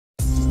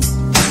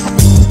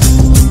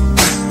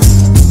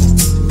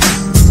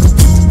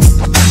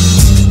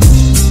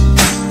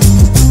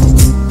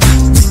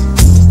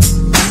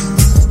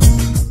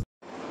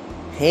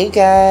Hey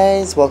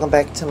guys, welcome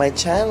back to my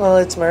channel.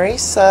 It's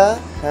Marisa.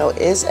 How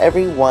is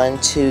everyone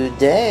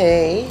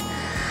today?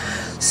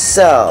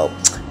 So,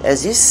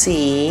 as you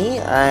see,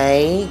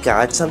 I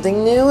got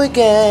something new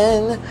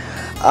again.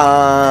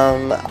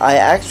 I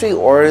actually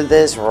ordered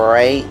this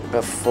right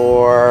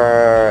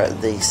before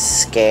the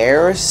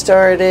scare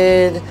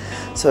started,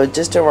 so it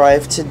just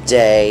arrived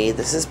today.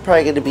 This is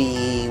probably going to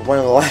be one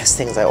of the last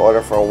things I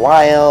order for a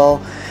while,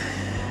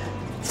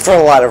 for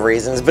a lot of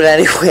reasons, but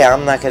anyway,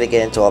 I'm not going to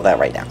get into all that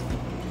right now.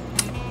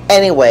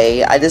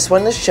 Anyway, I just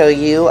wanted to show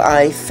you,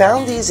 I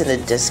found these in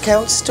a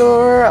discount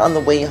store on the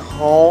way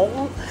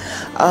home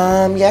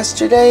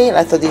yesterday, and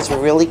I thought these were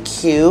really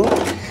cute,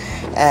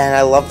 and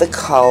I love the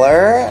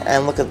color,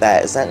 and look at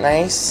that, isn't that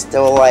nice? They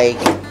were like,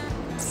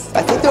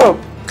 I think they were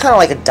kind of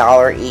like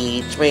 $1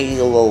 each, maybe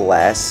a little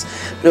less,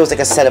 but it was like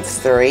a set of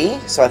 3,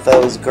 so I thought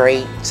it was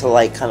great to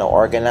like kind of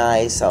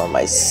organize some of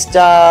my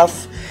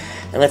stuff.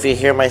 And if you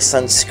hear my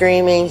son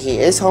screaming, he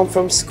is home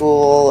from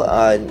school.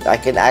 I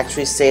can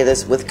actually say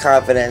this with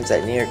confidence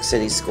that New York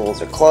City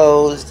schools are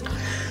closed.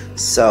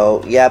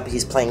 So, yep,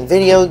 he's playing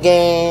video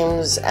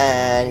games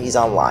and he's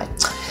online.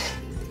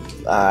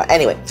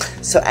 Anyway,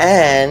 so,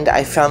 and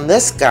I found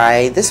this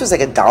guy. This was like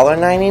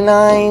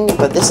 $1.99,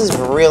 but this is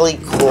really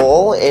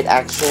cool. It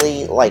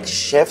actually like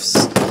shifts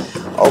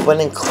open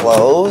and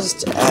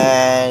closed,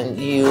 and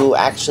you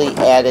actually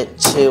add it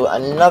to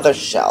another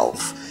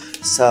shelf.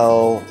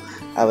 So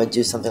I would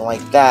do something like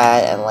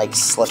that and like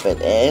slip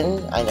it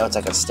in. I know it's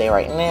not gonna stay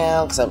right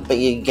now, but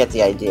you get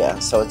the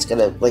idea. So it's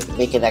gonna like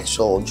make an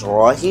actual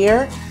drawer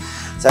here.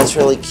 So that's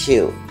really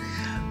cute.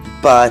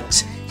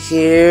 But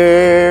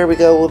here we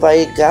go with what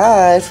I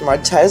got from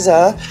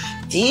Arteza.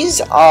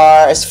 These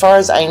are, as far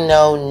as I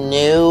know,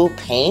 new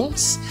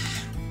paints.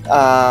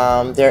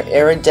 They're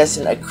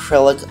iridescent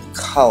acrylic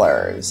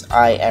colors.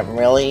 I am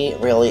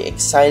really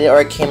excited,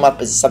 or it came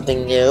up as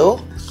something new.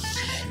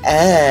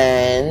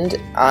 And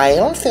I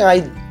don't think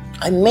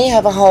I may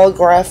have a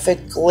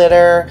holographic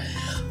glitter,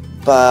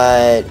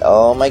 but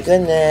oh my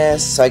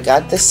goodness. So I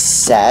got this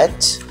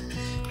set,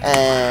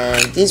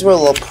 and these were a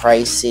little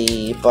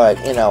pricey, but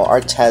you know,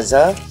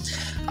 Arteza.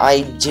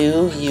 I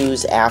do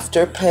use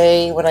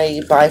Afterpay when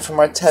I buy from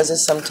Arteza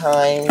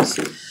sometimes.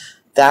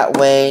 That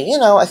way, you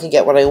know, I can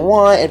get what I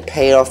want and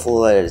pay it off a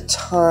little at a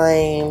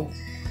time.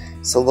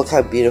 So look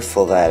how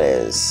beautiful that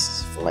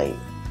is for my.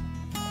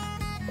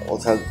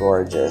 Look how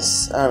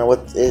gorgeous. I don't know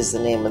what is the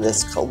name of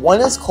this.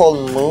 One is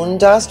called Moon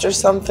Dust or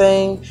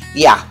something.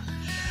 Yeah.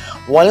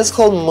 One is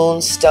called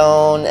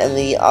Moonstone and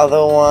the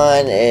other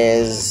one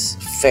is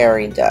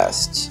Fairy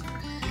Dust.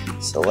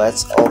 So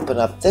let's open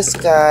up this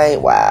guy.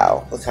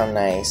 Wow. Look how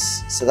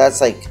nice. So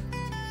that's like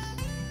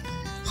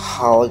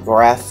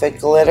holographic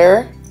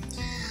glitter.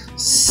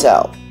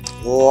 So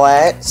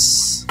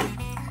let's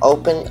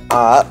open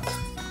up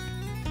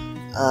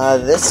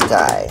this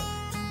guy.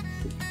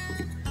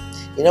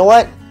 You know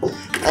what?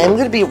 I'm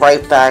going to be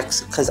right back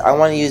because I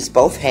want to use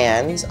both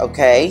hands,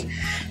 okay?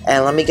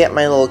 And let me get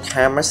my little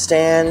camera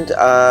stand,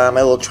 my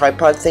little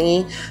tripod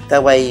thingy.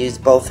 That way I use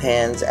both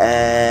hands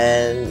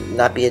and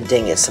not be a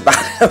dingus about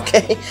it,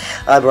 okay?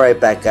 I'll be right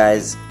back,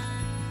 guys.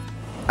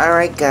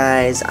 Alright,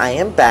 guys, I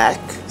am back.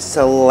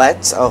 So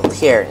let's, oh,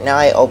 here. Now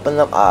I open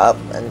them up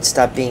and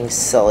stop being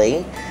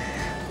silly.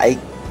 I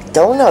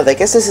don't know. I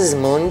guess this is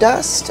Moon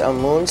Dust or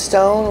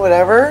Moonstone,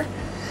 whatever.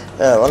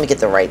 Let me get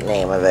the right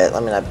name of it.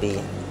 Let me not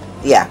be...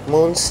 Yeah,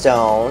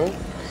 Moonstone.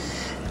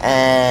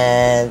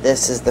 And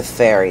this is the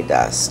Fairy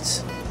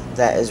Dust.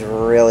 That is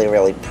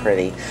really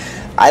pretty.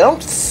 I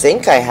don't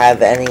think I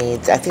have any...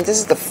 I think this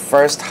is the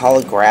first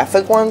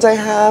holographic ones I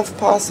have,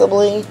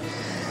 possibly.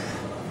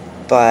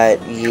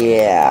 But,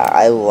 yeah,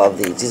 I love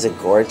these. These are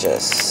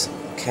gorgeous.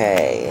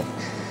 Okay.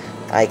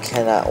 I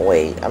cannot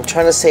wait. I'm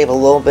trying to save a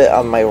little bit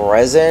of my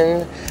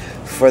resin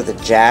for the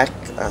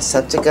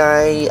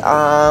Jacksepticeye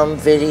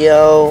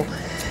video,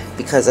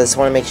 because I just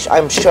want to make sure,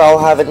 I'm sure I'll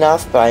have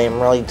enough, but I am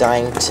really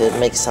dying to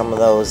make some of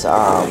those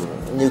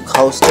new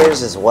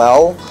coasters as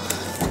well,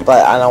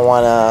 but I don't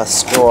want to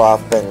screw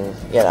up and,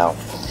 you know,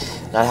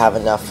 not have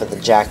enough for the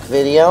Jack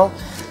video.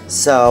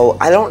 So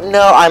I don't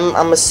know,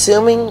 I'm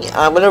assuming,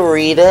 I'm going to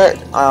read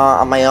it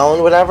on my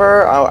own,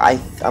 whatever.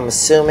 I'm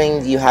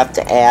assuming you have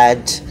to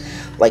add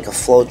like a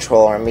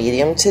Floetrol or a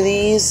medium to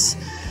these,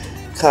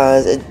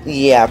 because,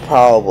 yeah,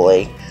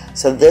 probably.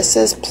 So this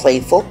is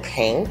Playful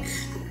Pink.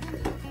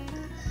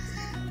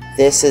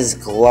 This is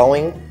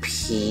Glowing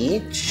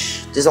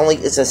Peach.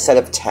 It's a set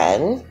of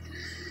 10.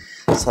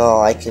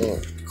 So I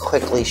can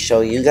quickly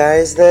show you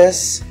guys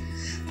this.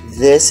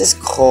 This is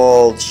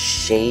called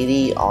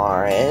Shady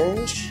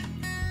Orange.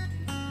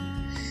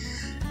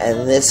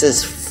 And this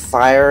is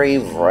Fiery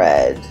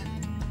Red.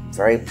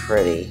 Very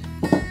pretty.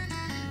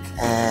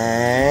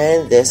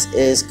 And this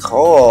is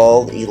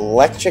called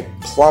Electric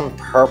Plum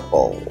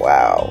Purple.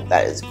 Wow,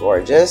 that is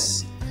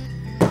gorgeous.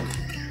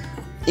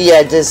 Yeah,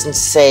 it doesn't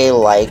say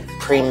like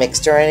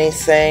pre-mixed or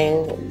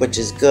anything, which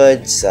is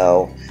good.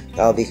 So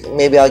that'll be,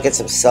 maybe I'll get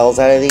some cells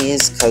out of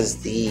these, because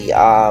the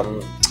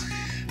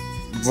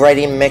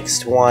ready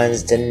mixed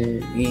ones,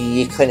 then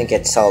you couldn't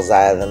get cells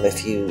out of them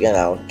if you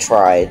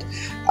tried.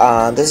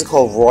 This is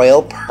called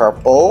Royal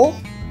Purple.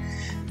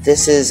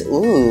 This is,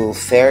 ooh,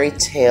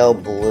 Fairytale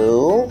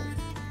Blue.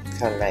 Look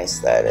how nice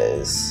that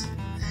is.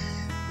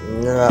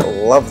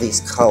 Love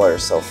these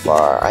colors so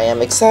far. I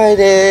am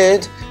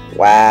excited.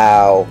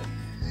 Wow.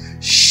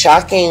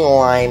 Shocking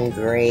Lime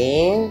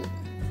Green.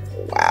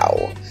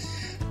 Wow.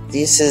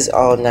 This is,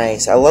 oh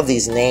nice. I love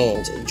these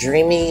names.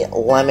 Dreamy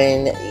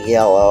Lemon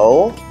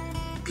Yellow.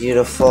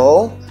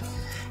 Beautiful.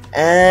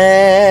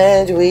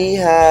 And we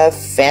have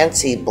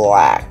Fancy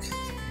Black.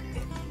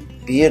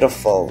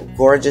 Beautiful.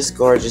 Gorgeous,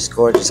 gorgeous,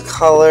 gorgeous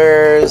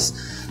colors.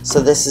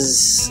 So this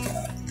is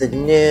the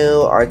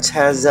new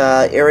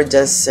Arteza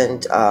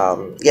Iridescent,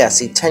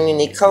 see, 10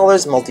 unique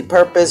colors,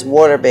 multi-purpose,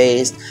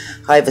 water-based,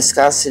 high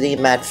viscosity,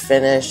 matte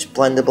finish,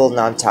 blendable,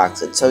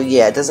 non-toxic. So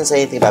yeah, it doesn't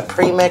say anything about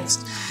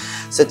pre-mixed.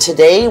 So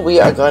today we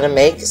are going to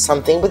make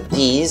something with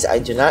these. I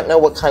do not know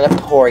what kind of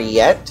pour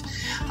yet.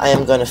 I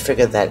am going to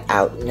figure that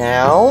out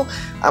now.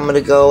 I'm going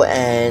to go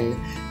and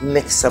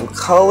mix some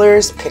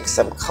colors, pick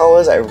some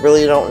colors. I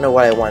really don't know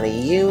what I want to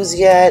use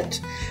yet.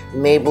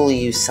 Maybe we'll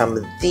use some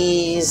of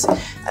these,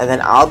 and then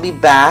I'll be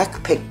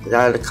back, pick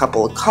out a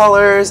couple of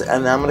colors,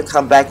 and then I'm going to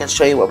come back and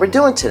show you what we're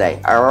doing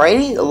today.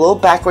 Alrighty, a little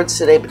backwards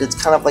today, but it's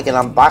kind of like an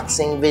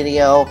unboxing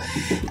video,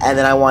 and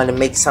then I wanted to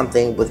make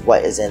something with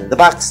what is in the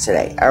box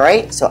today.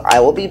 Alright, so I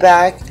will be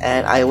back,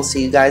 and I will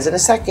see you guys in a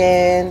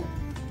second.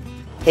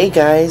 Hey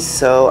guys,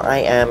 so I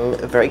am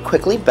very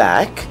quickly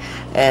back,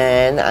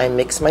 and I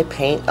mixed my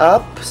paint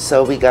up.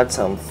 So we got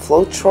some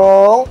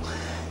Floetrol.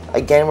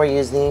 Again, we're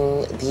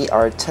using the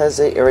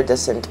Arteza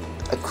Iridescent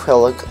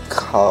Acrylic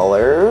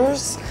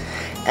colors.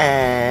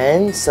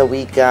 And so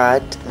we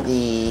got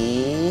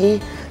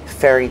the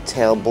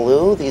Fairytale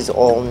Blue. These are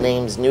all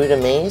names new to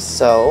me.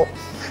 So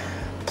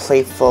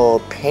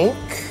Playful Pink.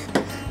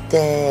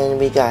 Then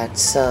we got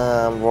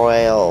some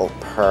Royal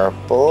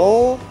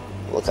Purple.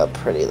 Look how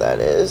pretty that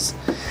is.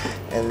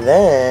 And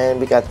then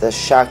we got the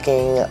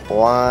Shocking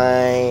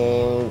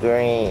Lime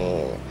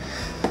Green.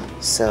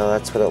 So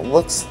that's what it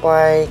looks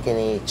like in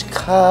each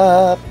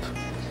cup.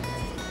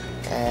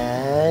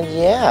 And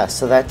yeah,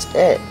 so that's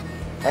it.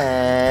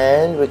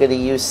 And we're going to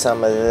use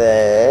some of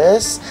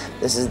this.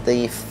 This is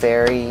the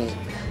Fairy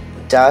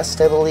Dust,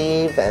 I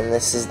believe, and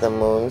this is the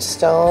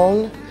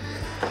Moonstone.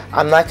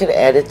 I'm not going to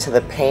add it to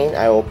the paint.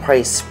 I will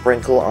probably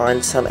sprinkle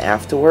on some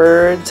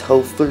afterwards,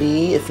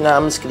 hopefully. If not,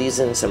 I'm just going to use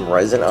it in some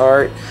resin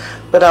art.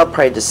 But I'll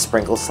probably just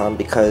sprinkle some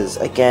because,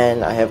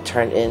 again, I have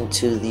turned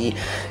into the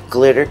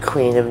Glitter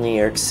Queen of New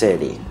York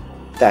City.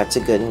 That's a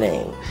good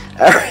name.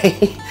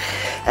 Alright.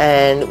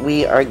 And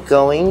we are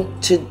going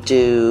to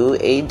do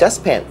a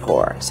dustpan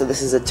pour. So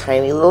this is a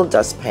tiny little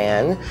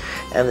dustpan,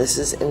 and this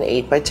is an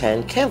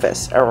 8x10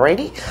 canvas.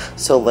 Alrighty.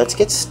 So let's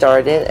get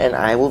started, and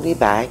I will be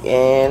back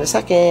in a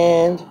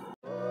second.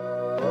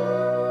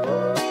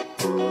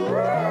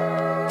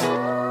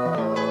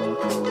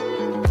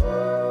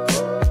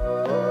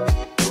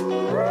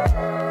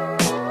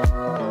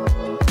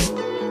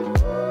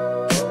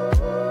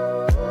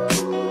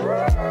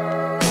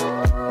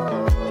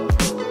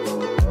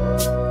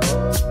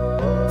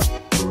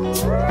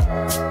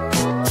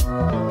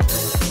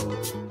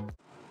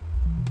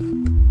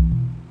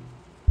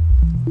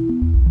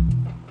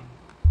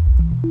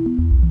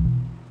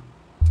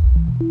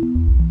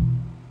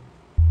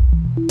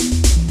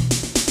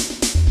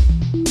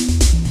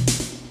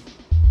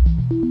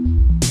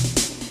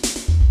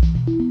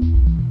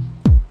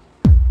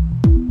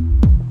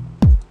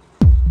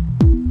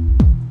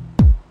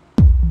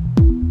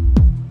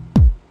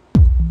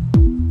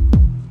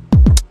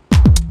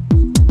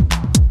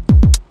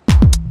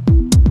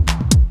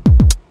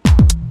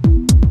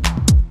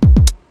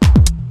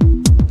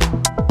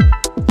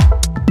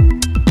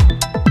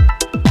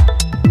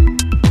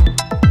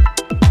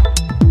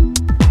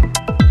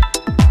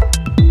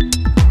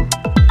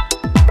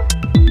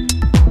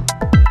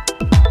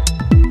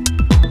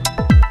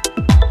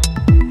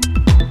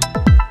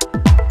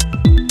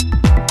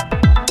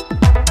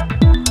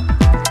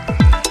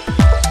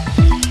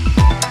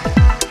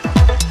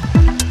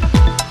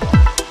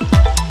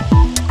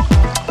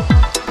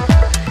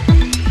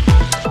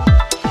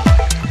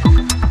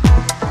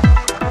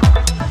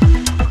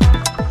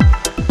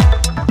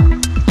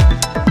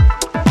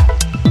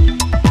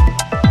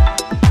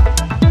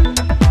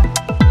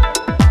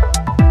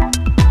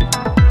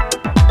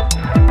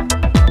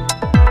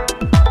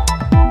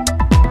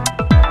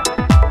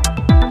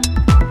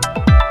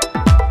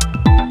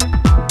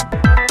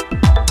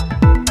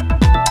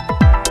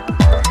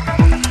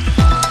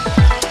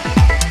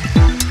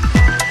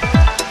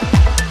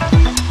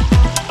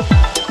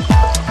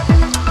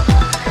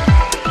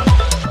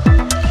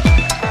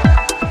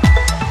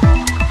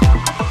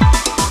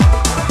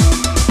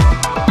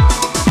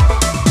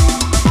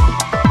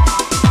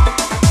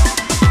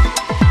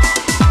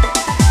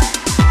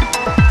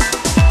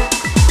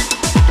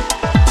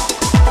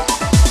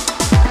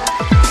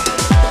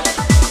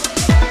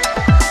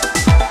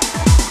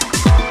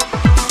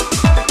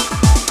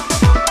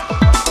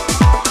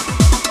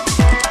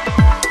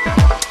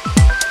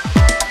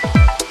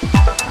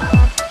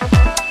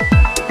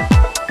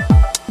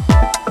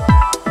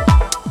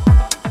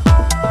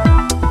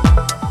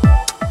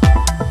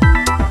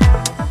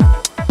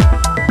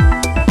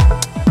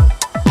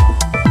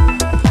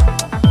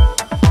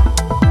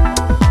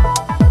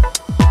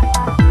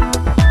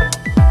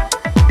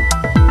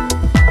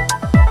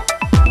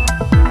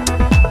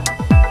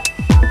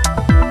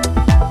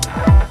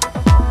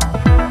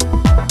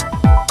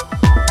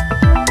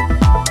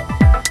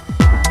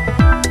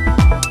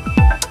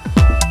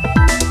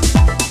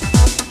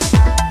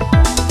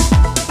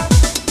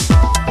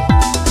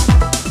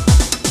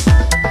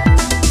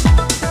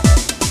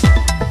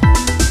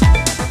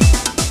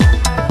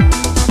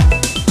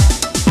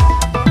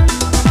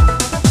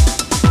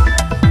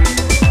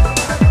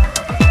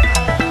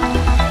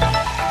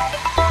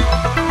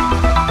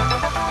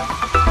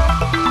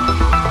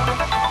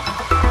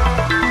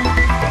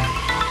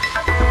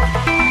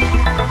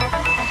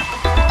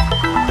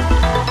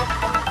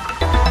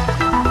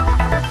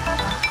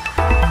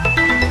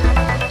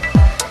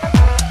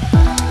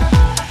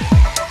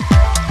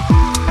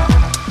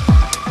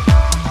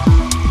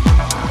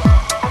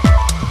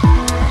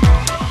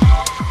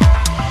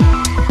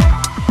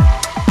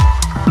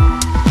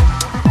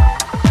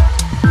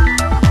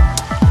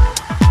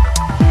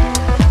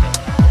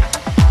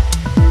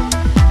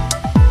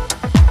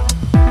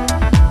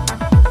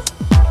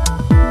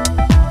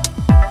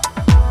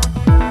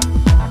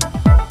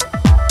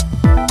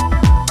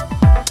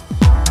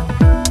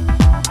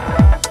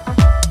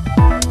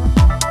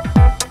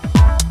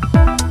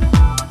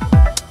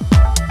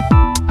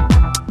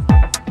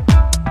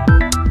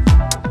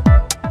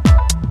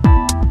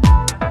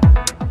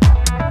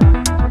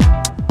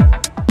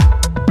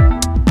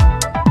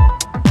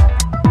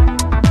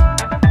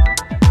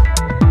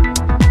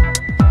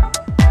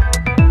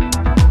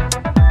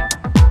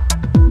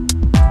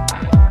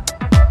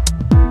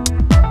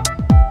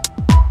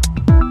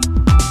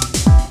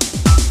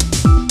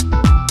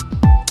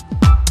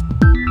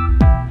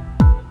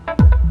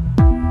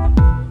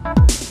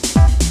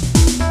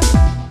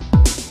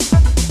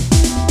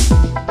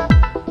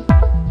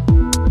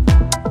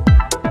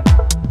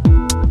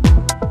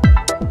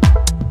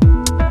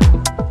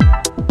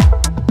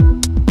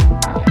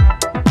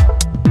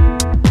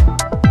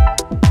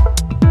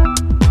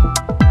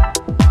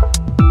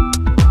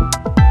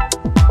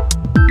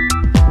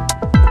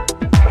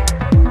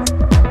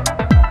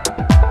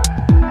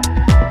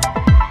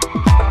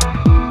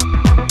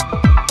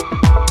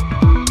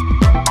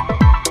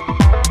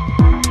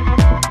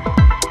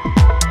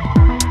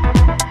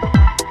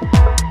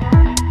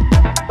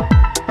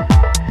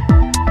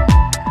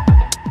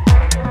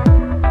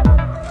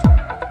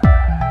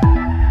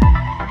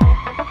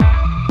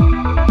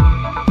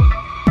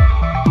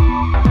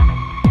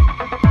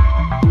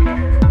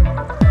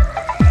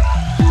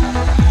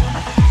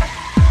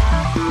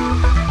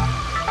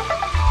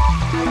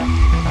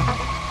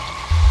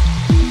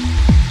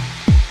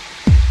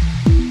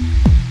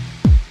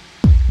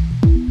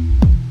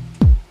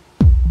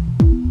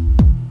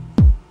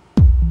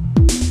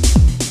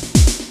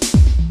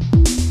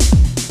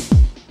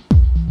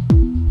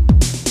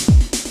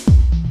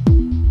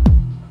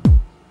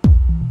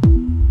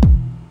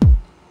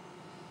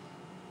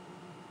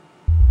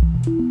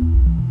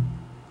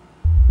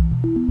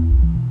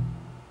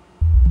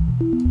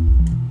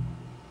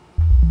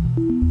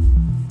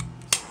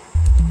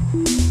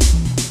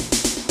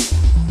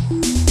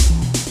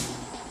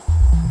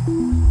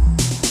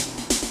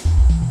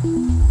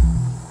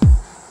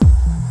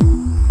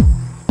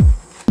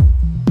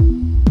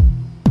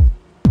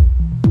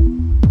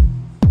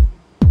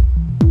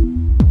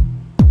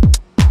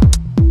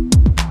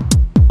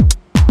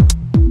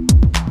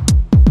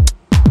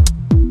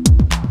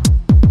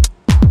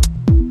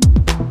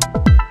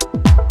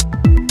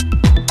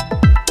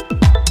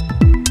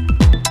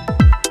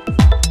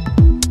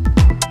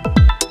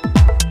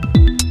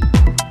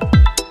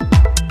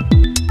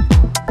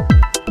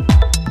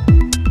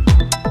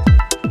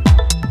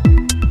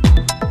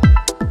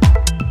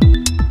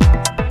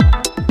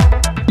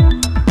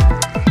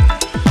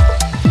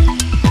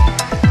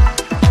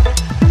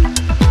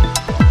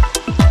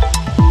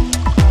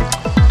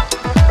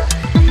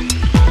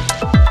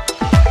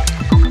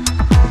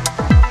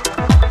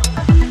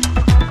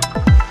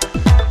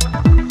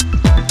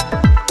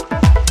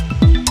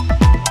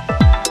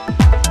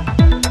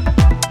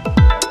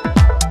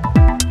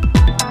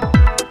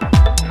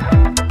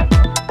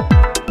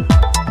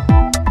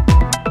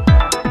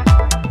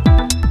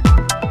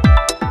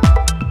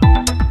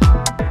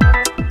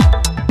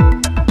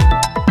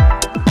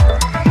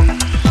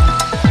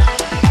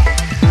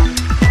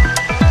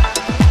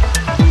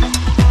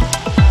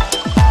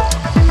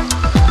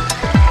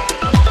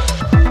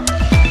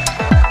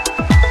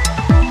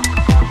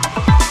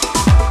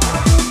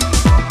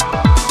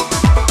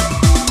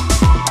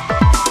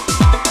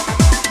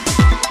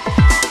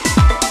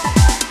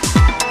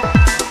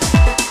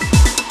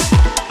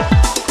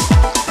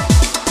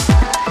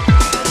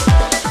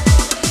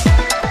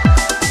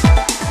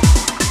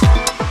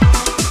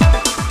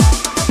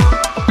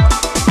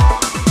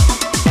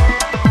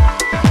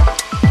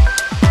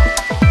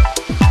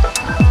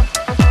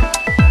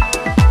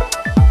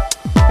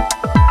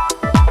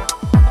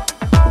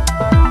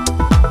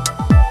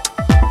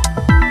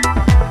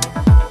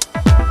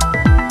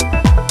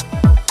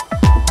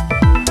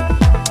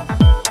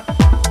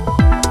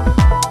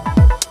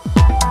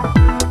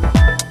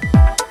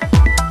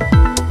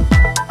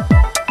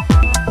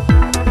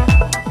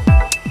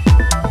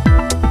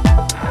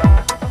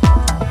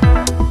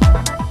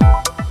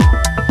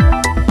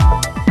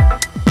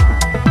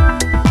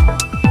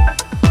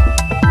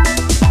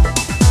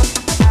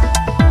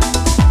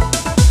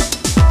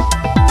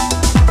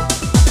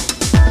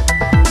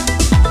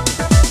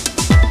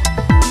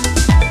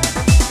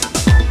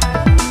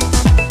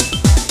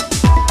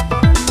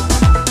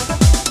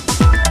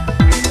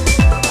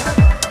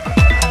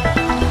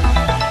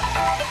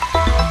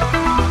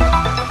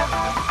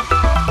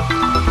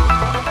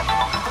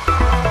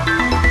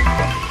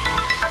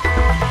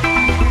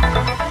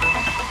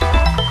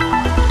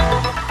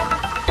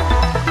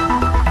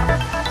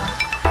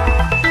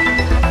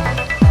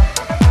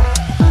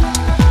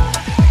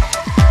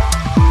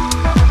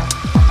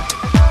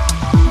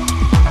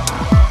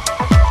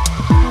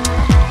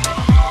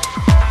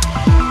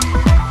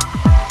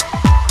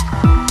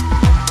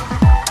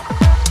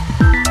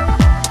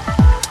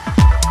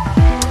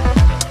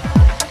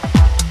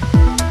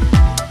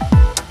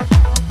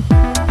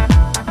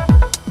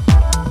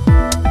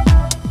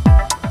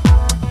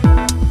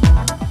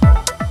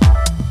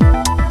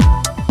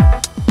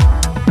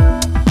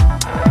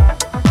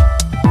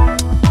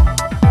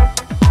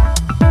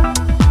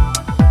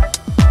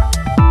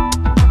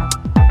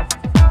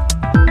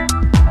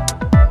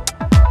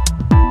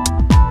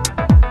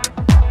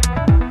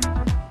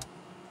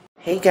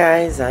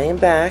 guys, I am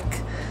back.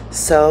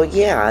 So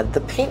yeah,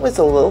 the paint was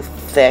a little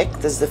thick.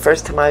 This is the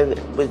first time I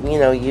was,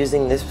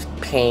 using this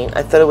paint.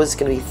 I thought it was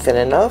going to be thin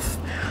enough,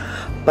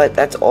 but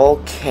that's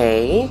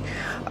okay.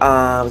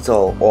 It's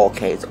all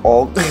okay.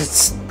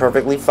 It's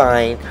perfectly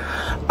fine.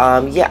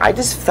 Yeah, I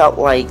just felt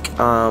like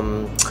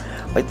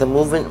the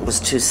movement was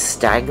too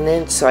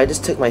stagnant, so I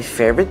just took my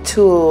favorite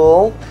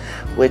tool,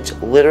 which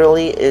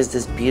literally is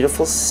this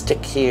beautiful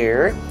stick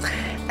here,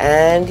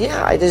 and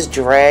yeah, I just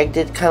dragged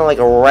it kind of like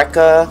a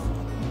Recca,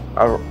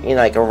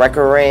 like a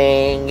Recca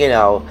ring,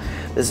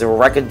 this is a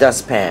Recca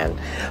dustpan.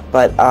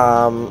 But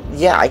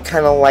yeah, I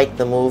kind of like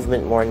the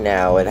movement more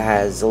now. It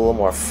has a little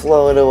more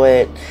flow to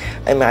it.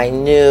 I mean, I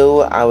knew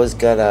I was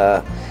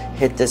gonna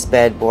hit this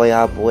bad boy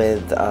up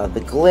with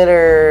the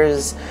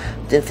glitters.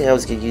 Didn't think I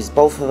was gonna use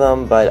both of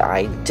them, but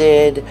I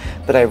did.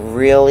 But I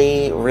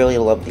really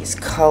love these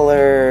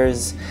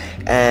colors,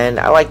 and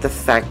I like the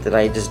fact that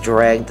I just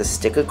dragged the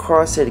stick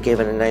across it. It gave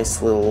it a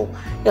nice little,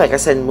 like I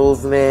said,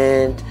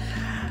 movement,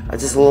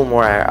 just a little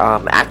more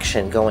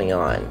action going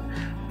on.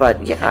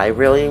 But yeah, I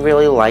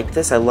really like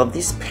this. I love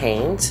these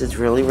paints. It's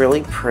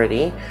really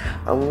pretty.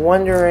 I'm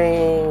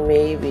wondering,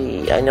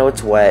 maybe, I know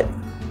it's wet.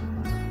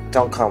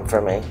 Don't come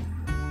for me.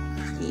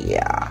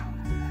 Yeah.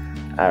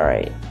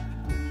 Alright.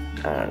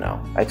 I don't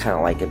know. I kind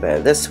of like it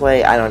better this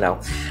way. I don't know.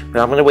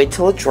 But I'm going to wait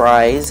till it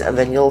dries, and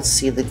then you'll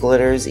see the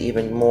glitters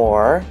even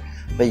more.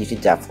 But you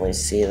can definitely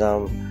see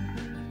them.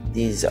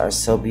 These are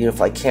so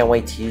beautiful. I can't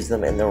wait to use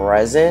them in the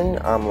resin.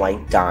 I'm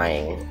like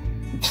dying.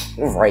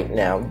 Right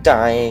now.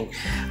 Dying.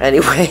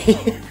 Anyway.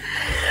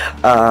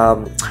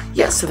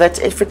 Yeah, so that's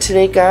it for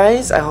today,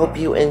 guys. I hope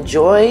you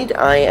enjoyed.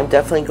 I am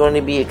definitely going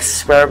to be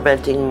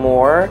experimenting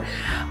more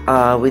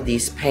with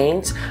these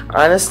paints.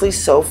 Honestly,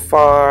 so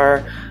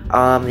far,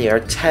 the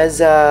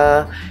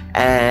Arteza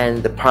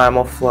and the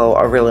Primal Flow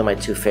are really my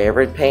two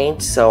favorite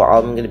paints, so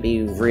I'm going to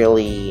be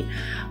really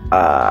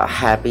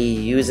happy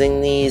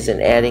using these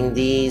and adding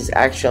these.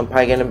 Actually, I'm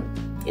probably going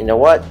to, you know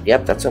what?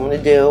 Yep, that's what I'm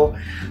going to do.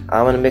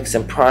 I'm going to mix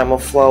some Primal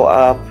Flow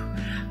up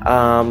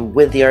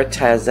with the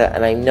Arteza,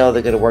 and I know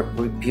they're going to work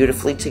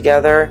beautifully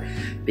together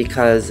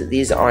because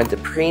these aren't the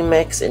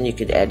premix, and you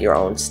could add your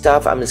own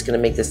stuff. I'm just going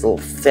to make this a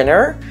little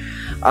thinner.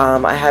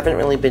 I haven't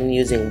really been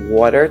using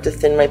water to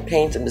thin my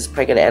paints. I'm just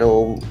probably going to add a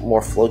little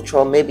more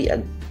Floetrol, maybe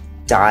a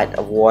dot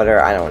of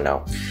water, I don't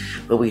know,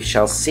 but we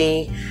shall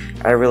see.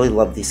 I really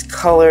love these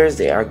colors.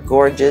 They are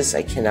gorgeous.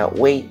 I cannot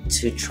wait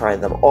to try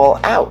them all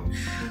out.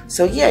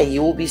 So yeah,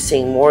 you will be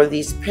seeing more of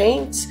these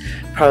paints.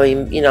 Probably,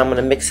 I'm going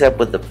to mix it up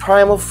with the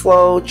Primal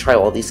Flow, try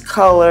all these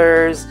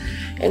colors.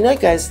 And yeah,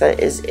 guys, that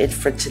is it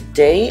for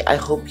today. I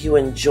hope you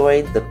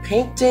enjoyed the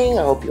painting.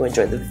 I hope you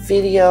enjoyed the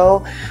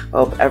video. I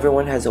hope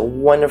everyone has a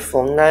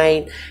wonderful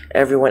night.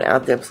 Everyone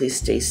out there, please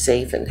stay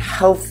safe and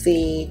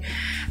healthy.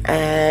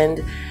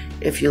 And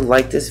if you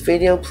like this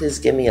video, please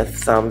give me a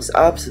thumbs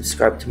up,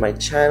 subscribe to my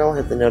channel,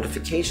 hit the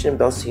notification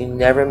bell so you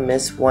never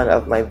miss one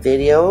of my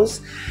videos.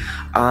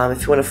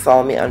 If you want to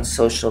follow me on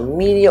social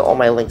media, all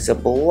my links are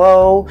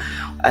below,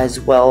 as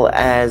well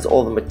as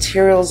all the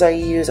materials I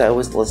use. I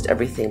always list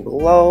everything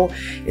below.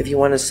 If you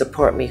want to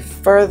support me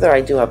further,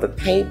 I do have a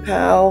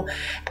PayPal,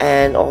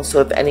 and also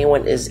if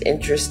anyone is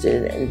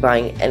interested in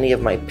buying any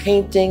of my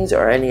paintings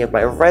or any of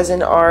my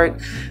resin art,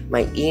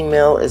 my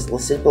email is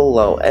listed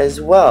below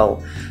as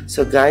well.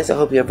 So guys, I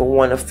hope you have a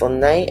wonderful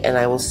night, and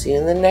I will see you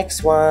in the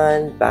next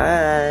one.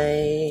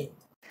 Bye!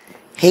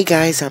 Hey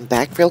guys, I'm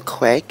back real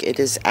quick. It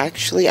is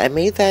actually, I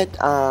made that,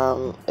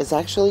 it's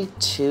actually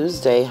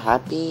Tuesday.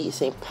 Happy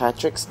St.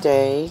 Patrick's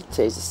Day.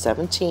 Today's the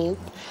 17th.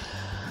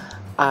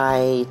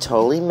 I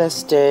totally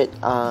missed it,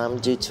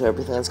 due to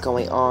everything that's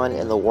going on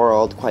in the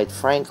world, quite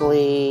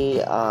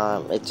frankly.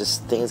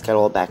 Things got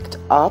all backed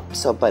up,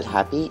 but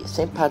happy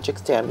St.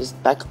 Patrick's Day. I'm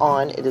just back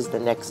on. It is the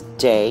next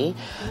day.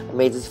 I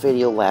made this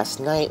video last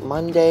night,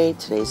 Monday.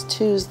 Today's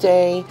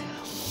Tuesday.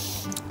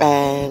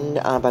 And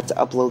I'm about to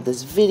upload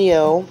this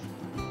video.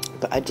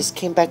 But I just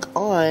came back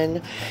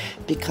on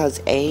because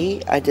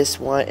in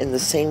the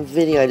same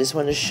video, I just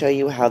want to show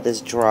you how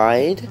this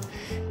dried.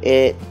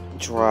 It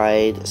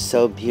dried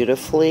so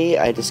beautifully.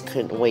 I just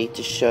couldn't wait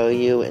to show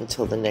you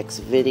until the next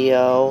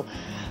video.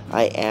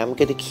 I am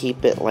going to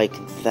keep it like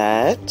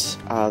that,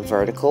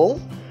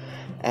 vertical,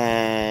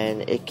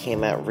 and it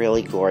came out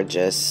really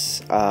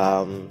gorgeous.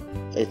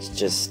 It's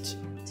just,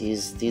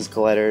 these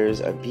glitters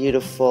are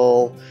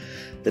beautiful.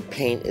 The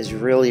paint is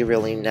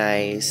really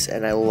nice,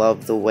 and I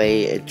love the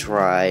way it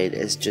dried.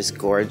 It's just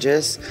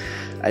gorgeous.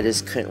 I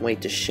just couldn't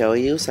wait to show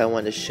you, so I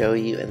wanted to show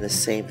you in the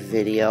same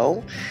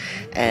video.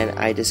 And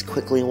I just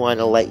quickly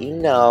want to let you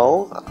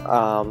know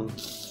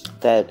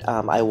that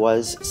I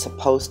was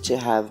supposed to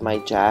have my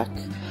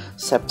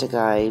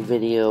Jacksepticeye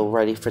video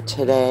ready for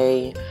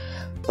today,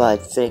 but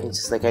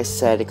things, like I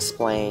said,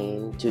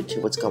 explained due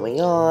to what's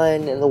going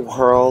on in the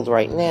world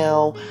right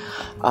now.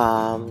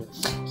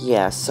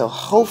 Yeah, so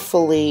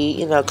hopefully,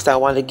 because I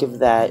want to give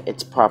that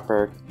its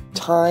proper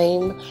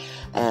time,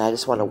 and I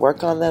just want to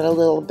work on that a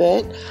little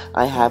bit.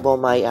 I have all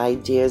my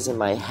ideas in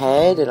my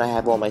head, and I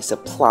have all my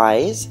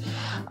supplies.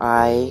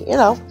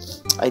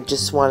 I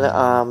just want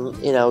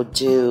to,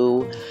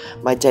 do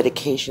my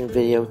dedication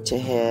video to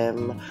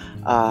him,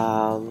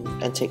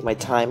 and take my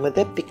time with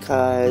it,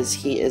 because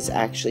him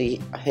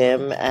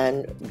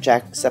and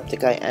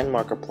Jacksepticeye and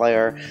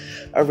Markiplier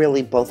are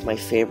really both my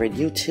favorite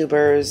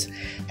YouTubers,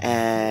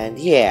 and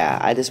yeah,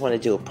 I just want to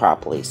do it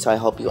properly, so I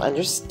hope you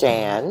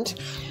understand.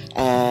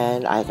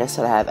 And like I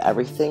said, I have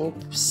everything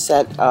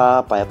set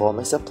up, I have all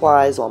my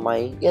supplies, all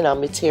my,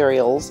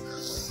 materials,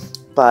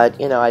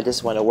 but, I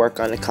just want to work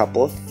on a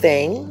couple of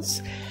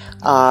things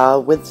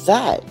with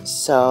that.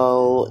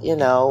 So,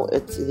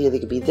 it's either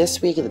could be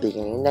this week or the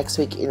beginning of next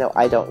week,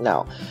 I don't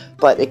know,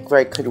 but it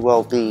very could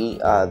well be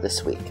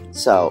this week.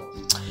 So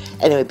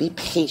anyway, be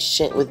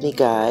patient with me,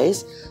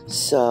 guys.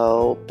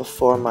 So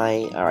before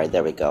alright,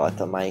 there we go. I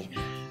thought my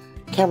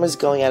camera's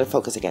going out of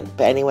focus again,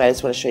 but anyway, I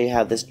just want to show you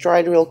how this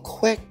dried real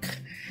quick.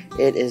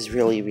 It is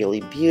really,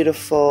 really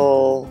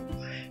beautiful.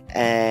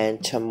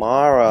 And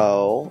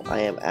tomorrow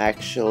I am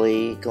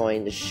actually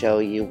going to show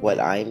you what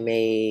I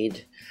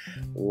made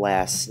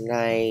last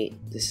night.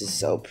 This is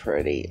so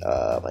pretty.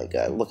 Oh my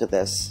god, look at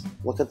this.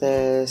 Look at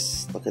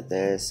this. Look at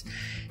this.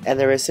 And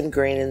there is some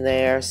green in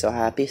there, so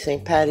happy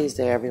St. Patty's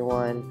Day,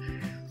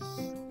 everyone.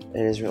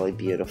 It is really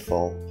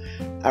beautiful.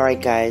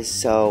 Alright guys,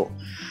 so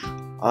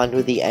on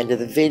to the end of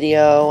the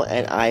video,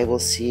 and I will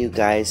see you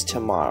guys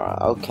tomorrow.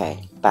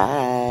 Okay,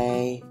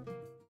 bye.